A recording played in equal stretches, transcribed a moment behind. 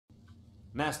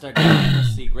Master God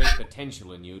must see great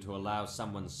potential in you to allow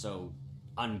someone so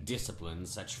undisciplined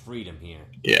such freedom here.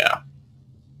 Yeah.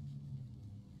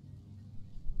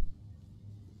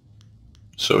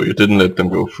 So you didn't let them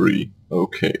go free.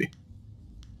 Okay.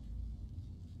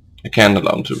 I can't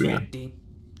allow them to be.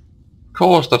 Of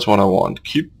course, that's what I want.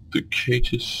 Keep the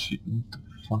cages. What the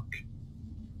fuck?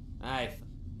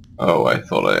 Oh, I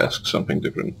thought I asked something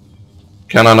different.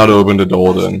 Can I not open the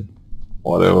door then?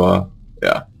 Whatever.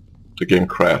 Yeah. The game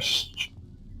crashed.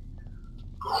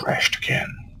 Crashed again.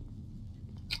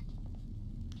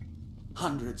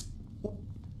 Hundreds.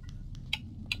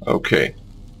 Okay.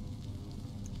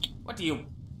 What do you...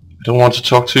 I don't want to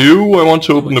talk to you. I want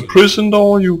to open the prison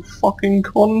door, you fucking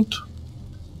cunt.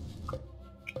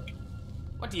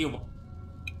 What do you...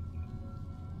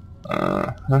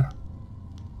 Uh-huh.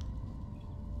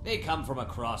 They come from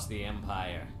across the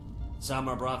Empire. Some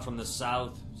are brought from the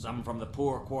south, some from the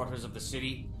poor quarters of the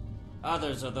city.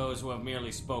 Others are those who have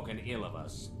merely spoken ill of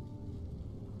us.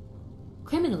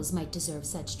 Criminals might deserve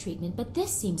such treatment, but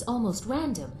this seems almost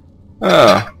random.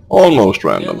 Ah, almost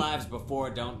random. Their lives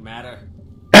before don't matter.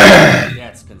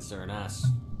 Deaths concern us.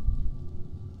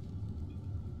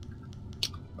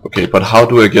 Okay, but how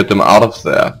do I get them out of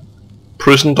there?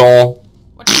 Prison door?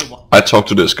 What do you want? I talk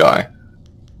to this guy.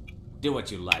 Do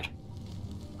what you like.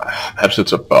 Perhaps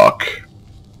it's a bug.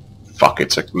 Fuck,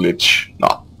 it's a glitch.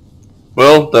 No.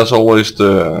 Well, there's always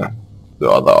the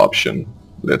other option.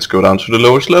 Let's go down to the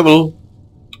lowest level.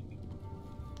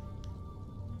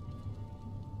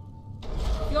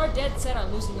 If you're dead set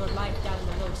on losing your life down in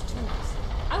the lowest tombs,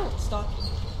 I won't stop you.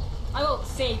 I won't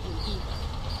save you either.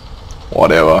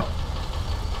 Whatever.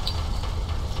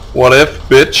 What if,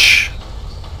 bitch?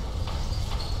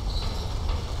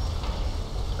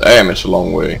 Damn, it's a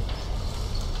long way.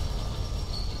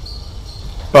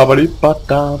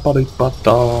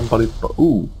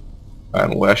 Ooh.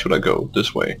 And where should I go?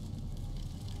 This way.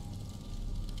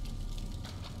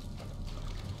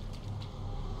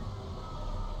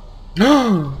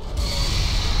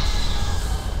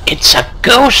 It's a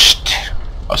ghost!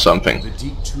 Or something. The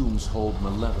deep tombs hold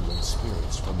malevolent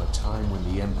spirits from a time when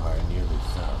the Empire nearly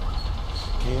fell.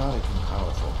 Chaotic and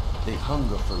powerful, they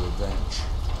hunger for revenge.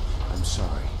 I'm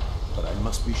sorry, but I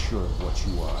must be sure of what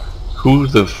you are. Who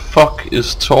the fuck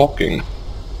is talking?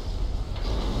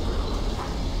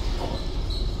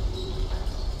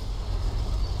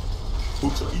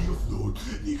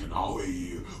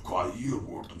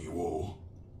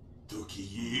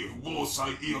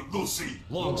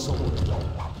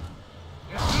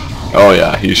 Oh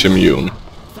yeah, he's immune.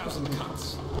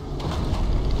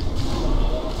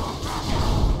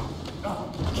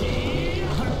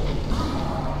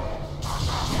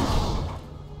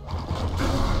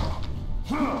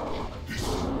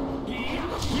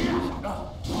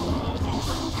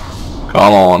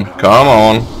 Come on, come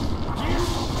on.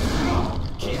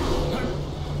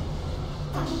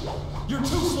 You're too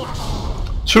slow.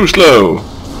 Too slow.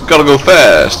 Gotta go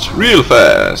fast, real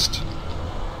fast.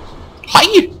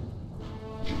 Hi.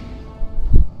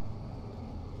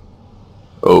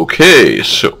 Okay,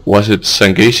 so was it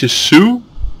Sangeshi Su?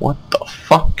 What the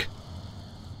fuck?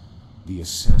 The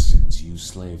assassins use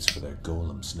slaves for their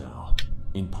golems now,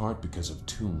 in part because of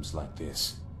tombs like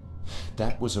this.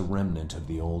 That was a remnant of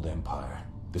the old empire,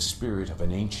 the spirit of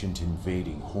an ancient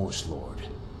invading horse lord.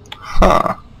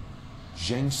 Huh.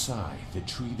 Zheng Sai, the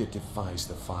tree that defies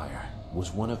the fire,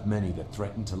 was one of many that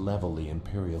threatened to level the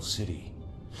imperial city.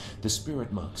 The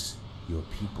spirit monks, your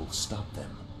people, stopped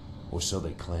them, or so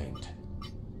they claimed.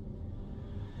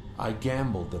 I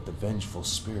gambled that the vengeful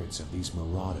spirits of these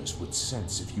marauders would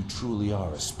sense if you truly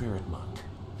are a spirit monk.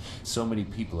 So many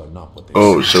people are not what they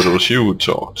Oh, say. so it was you who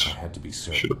talked. I had to be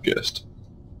certain. Should have guessed.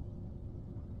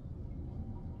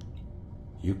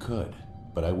 You could,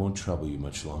 but I won't trouble you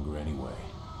much longer anyway.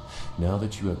 Now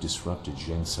that you have disrupted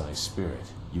Zheng Sai's spirit,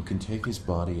 you can take his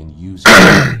body and use it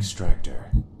as an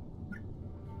extractor.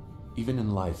 Even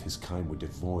in life, his kind were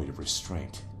devoid of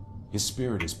restraint. His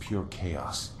spirit is pure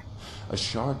chaos. A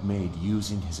shard made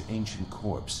using his ancient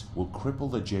corpse will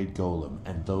cripple the Jade Golem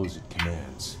and those it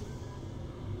commands.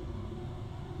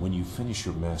 When you finish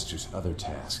your master's other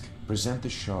task, present the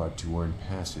shard to earn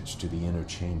passage to the inner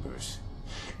chambers.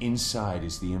 Inside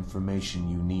is the information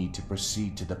you need to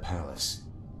proceed to the palace.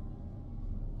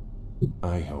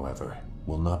 I, however,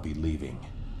 will not be leaving.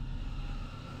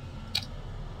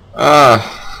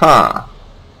 Uh-huh.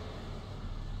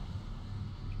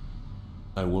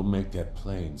 I will make that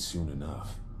plain soon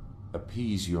enough.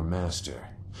 Appease your master.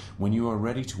 When you are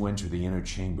ready to enter the inner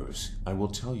chambers, I will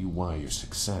tell you why your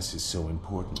success is so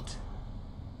important.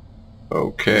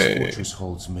 Okay. This fortress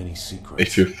holds many secrets.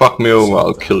 If you fuck me over,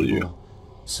 I'll kill you.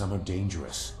 Some are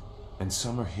dangerous, and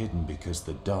some are hidden because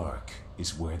the dark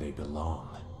is where they belong.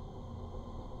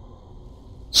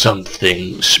 Some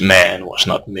things man was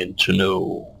not meant to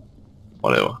know.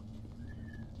 Whatever.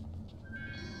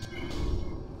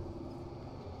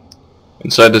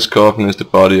 Inside this coffin is the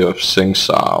body of Seng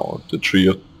Sao, the tree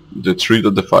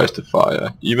that defies the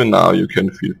fire. Even now you can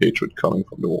feel hatred coming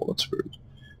from the water spirit.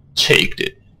 Take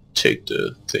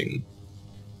the thing.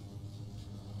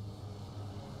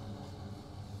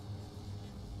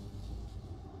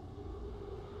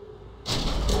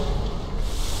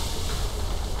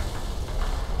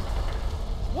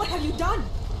 What have you done?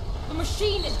 The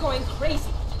machine is going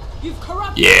crazy. You've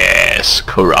corrupted. Yes,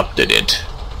 corrupted it.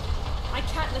 I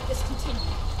can't let this continue.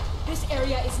 This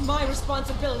area is my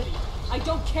responsibility. I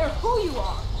don't care who you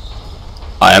are.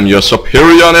 I am your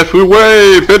superior in every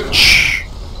way, bitch!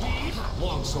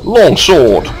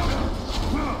 Longsword!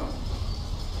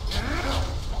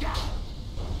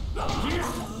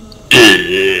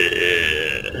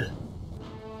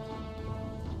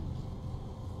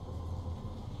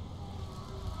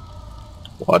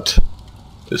 What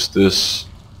is this?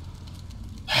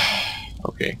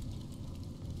 Okay.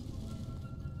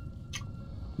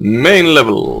 Main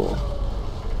level.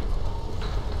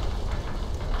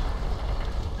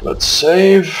 Let's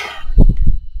save.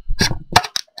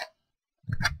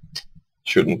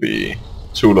 Shouldn't be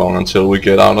too long until we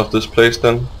get out of this place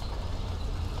then.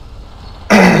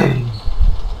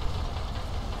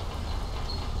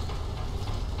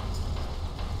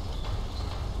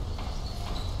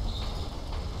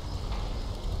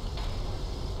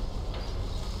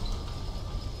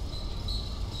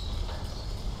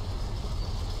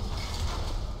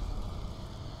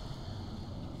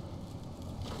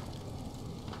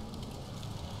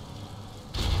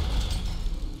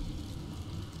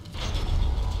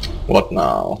 What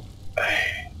now?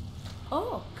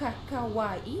 Oh,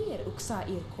 kakawair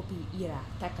uksair kopi ira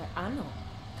taka ano.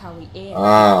 Kawi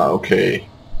Ah, okay.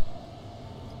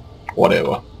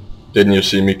 Whatever. Didn't you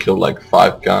see me kill like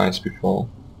 5 guys before?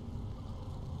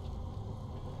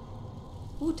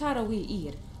 Utarawi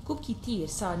ir kukitir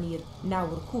sanir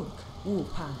naur kurk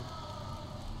wupan.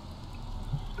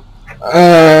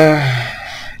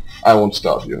 I won't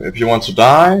stop you. If you want to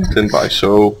die, then buy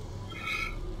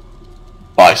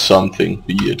something,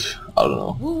 be it. I don't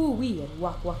know.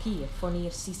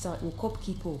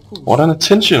 What an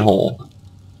attention whore.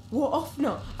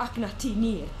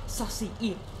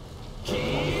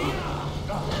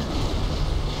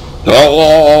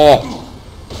 Oh,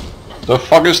 the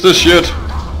fuck is this shit?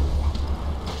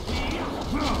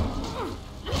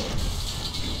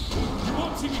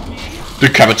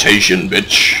 Decapitation,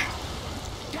 bitch.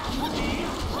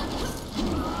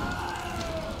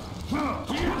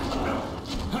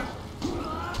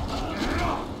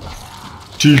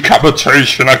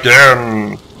 Decapitation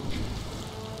again!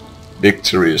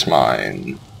 Victory is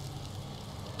mine.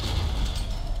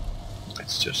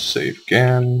 Let's just save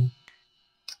again.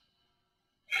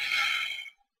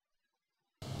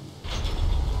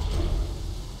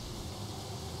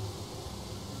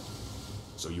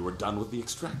 So you are done with the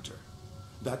extractor.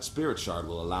 That spirit shard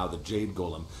will allow the Jade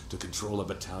Golem to control a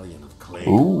battalion of clay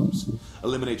golems.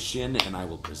 Eliminate Shin and I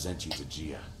will present you to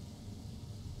Gia.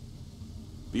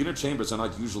 The inner chambers are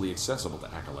not usually accessible to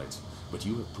acolytes, but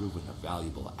you have proven a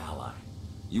valuable ally.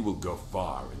 You will go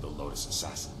far in the Lotus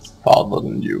Assassins. Farther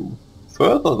than you.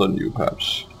 Further than you,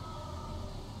 perhaps.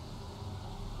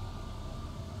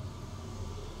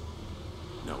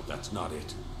 No, that's not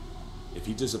it. If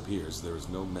he disappears, there is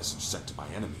no message sent to my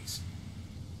enemies.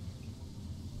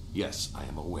 Yes, I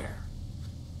am aware.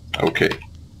 Okay.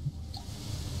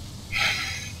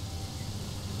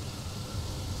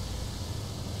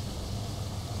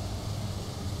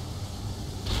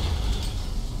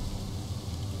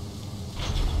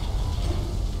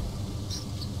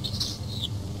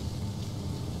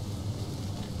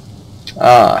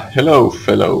 Ah, hello,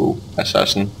 fellow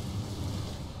assassin.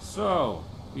 So,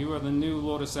 you are the new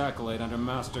Lotus Acolyte under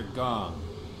Master Gong.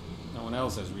 No one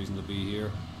else has reason to be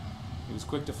here. He was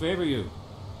quick to favor you.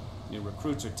 Your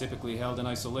recruits are typically held in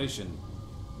isolation.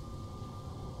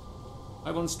 I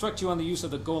will instruct you on the use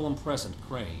of the Golem Press and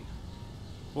Crane.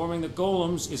 Forming the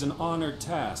Golems is an honored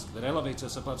task that elevates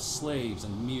us above slaves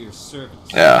and mere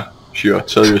servants. Yeah, sure,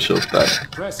 tell yourself that. The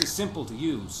press is simple to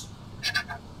use.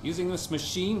 Using this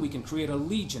machine, we can create a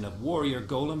legion of warrior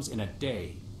golems in a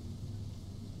day.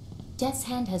 Death's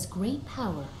Hand has great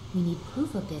power. We need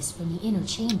proof of this from the inner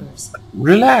chambers.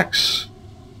 Relax.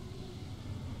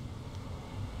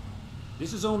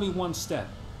 This is only one step.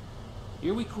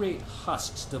 Here we create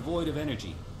husks devoid of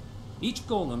energy. Each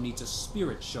golem needs a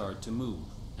spirit shard to move.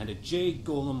 and a Jade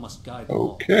golem must guide them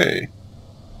all. Okay.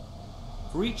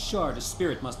 For each shard, a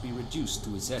spirit must be reduced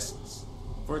to its essence.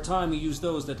 For a time we used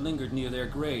those that lingered near their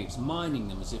graves, mining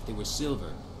them as if they were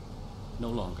silver. No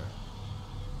longer.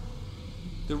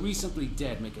 The recently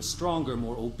dead make a stronger,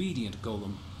 more obedient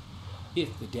golem,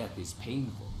 if the death is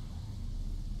painful.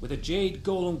 With a Jade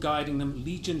golem guiding them,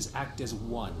 legions act as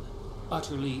one,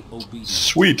 utterly obedient.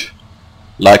 Sweet.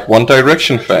 Like One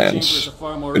Direction The chamber fans. is a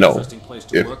far more You know, interesting place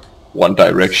to if work. One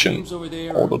Direction Rooms over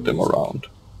there ordered are them music. around.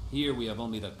 Here we have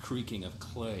only the creaking of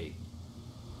clay.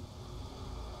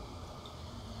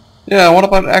 Yeah, what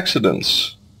about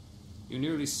accidents? You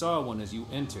nearly saw one as you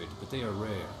entered, but they are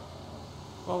rare.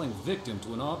 Falling victim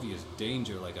to an obvious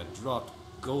danger like a dropped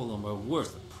golem or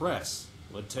worse, the press,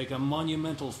 would take a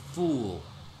monumental fool.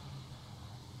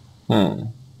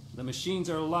 The machines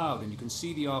are loud and you can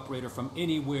see the operator from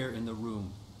anywhere in the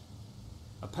room.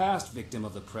 A past victim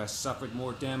of the press suffered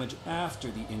more damage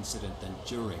after the incident than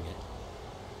during it.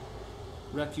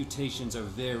 Reputations are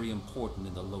very important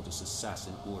in the Lotus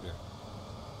Assassin Order.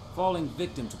 Falling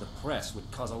victim to the press would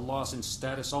cause a loss in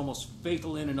status almost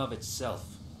fatal in and of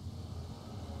itself.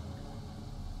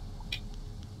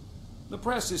 The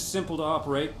press is simple to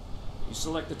operate. You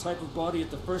select the type of body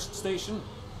at the first station.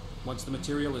 Once the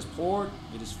material is poured,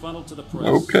 it is funneled to the press.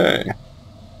 Okay.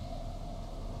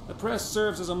 The press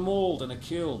serves as a mold and a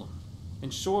kiln.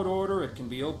 In short order, it can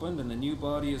be opened and the new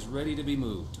body is ready to be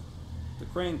moved. The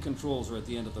crane controls are at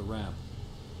the end of the ramp.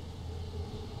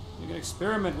 You can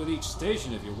experiment with each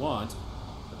station if you want,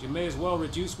 but you may as well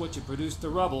reduce what you produce to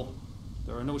rubble.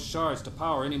 There are no shards to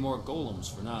power any more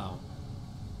golems for now.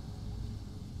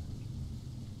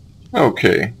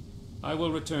 Okay. I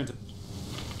will return to...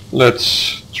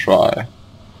 Let's try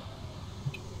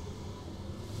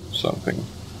something.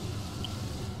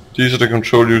 These are the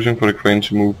control using for the crane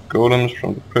to move golems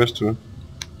from the press to...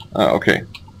 okay.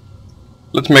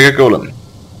 Let's make a golem.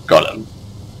 Golem.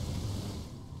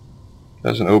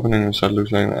 There's an opening inside,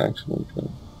 looks like an accident.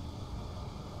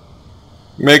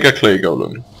 Make a clay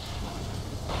golem.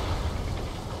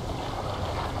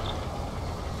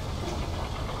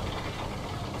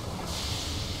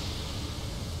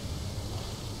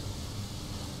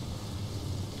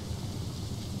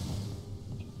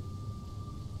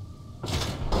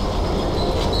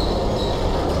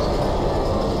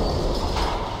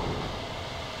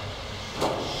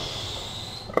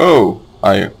 Oh,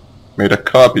 I made a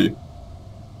copy.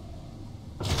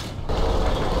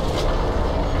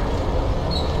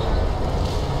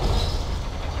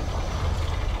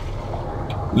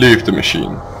 Leave the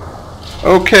machine.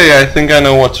 Okay, I think I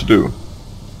know what to do.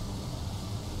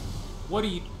 What do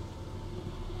you...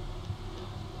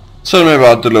 Tell me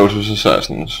about the Lotus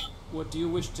Assassins. What do you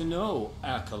wish to know,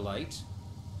 Acolyte?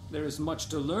 There is much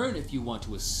to learn if you want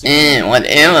to assimilate.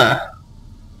 Whatever.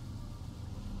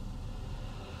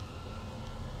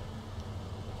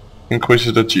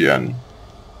 Inquisitor Jian.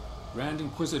 Grand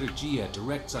Inquisitor Jia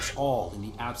directs us all in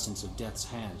the absence of Death's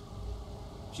Hand.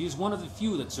 She is one of the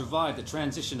few that survived the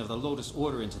transition of the Lotus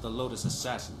Order into the Lotus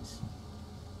Assassins.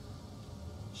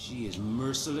 She is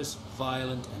merciless,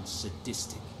 violent, and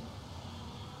sadistic.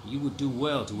 You would do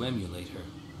well to emulate her.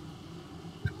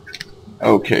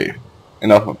 Okay,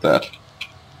 enough of that.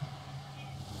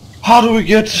 How do we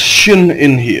get Shin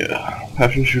in here?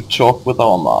 Perhaps we should talk with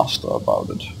our master about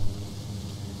it.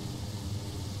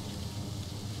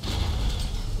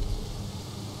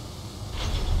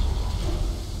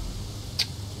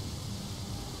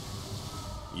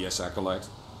 Yes, Acolyte?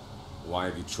 Why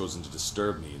have you chosen to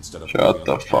disturb me instead of... Shut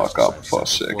the fuck up for a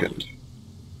second.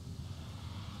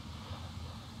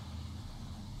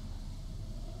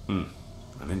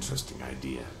 An interesting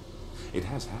idea. It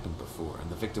has happened before, and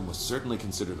the victim was certainly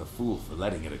considered a fool for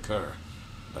letting it occur.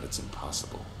 But it's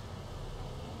impossible.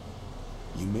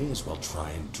 You may as well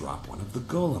try and drop one of the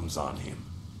golems on him.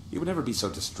 He would never be so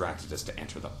distracted as to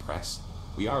enter the press.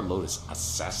 We are Lotus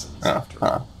Assassins, after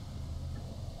all.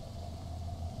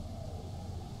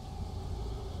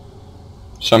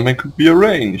 Something could be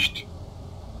arranged.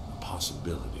 A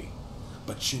possibility.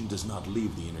 But Shin does not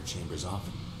leave the inner chambers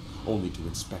often, only to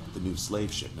inspect the new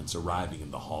slave shipments arriving in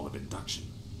the Hall of Induction.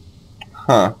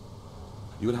 Huh.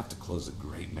 You would have to close a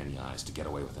great many eyes to get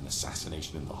away with an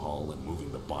assassination in the hall and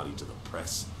moving the body to the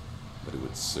press, but it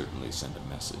would certainly send a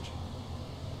message.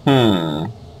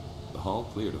 The hall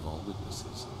cleared of all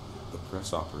witnesses, the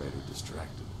press operator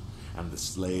distracted, and the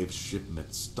slave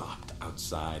shipment stopped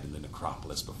outside in the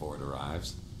necropolis before it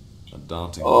arrives. A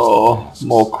daunting list of tasks.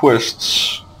 More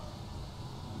quests.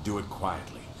 Do it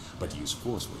quietly, but use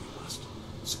force where you must.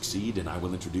 Succeed, and I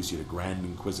will introduce you to Grand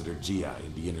Inquisitor Jia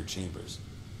in the inner chambers.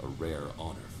 A rare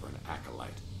honor for an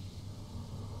acolyte.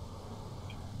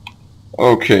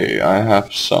 Okay, I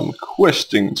have some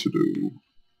questing to do.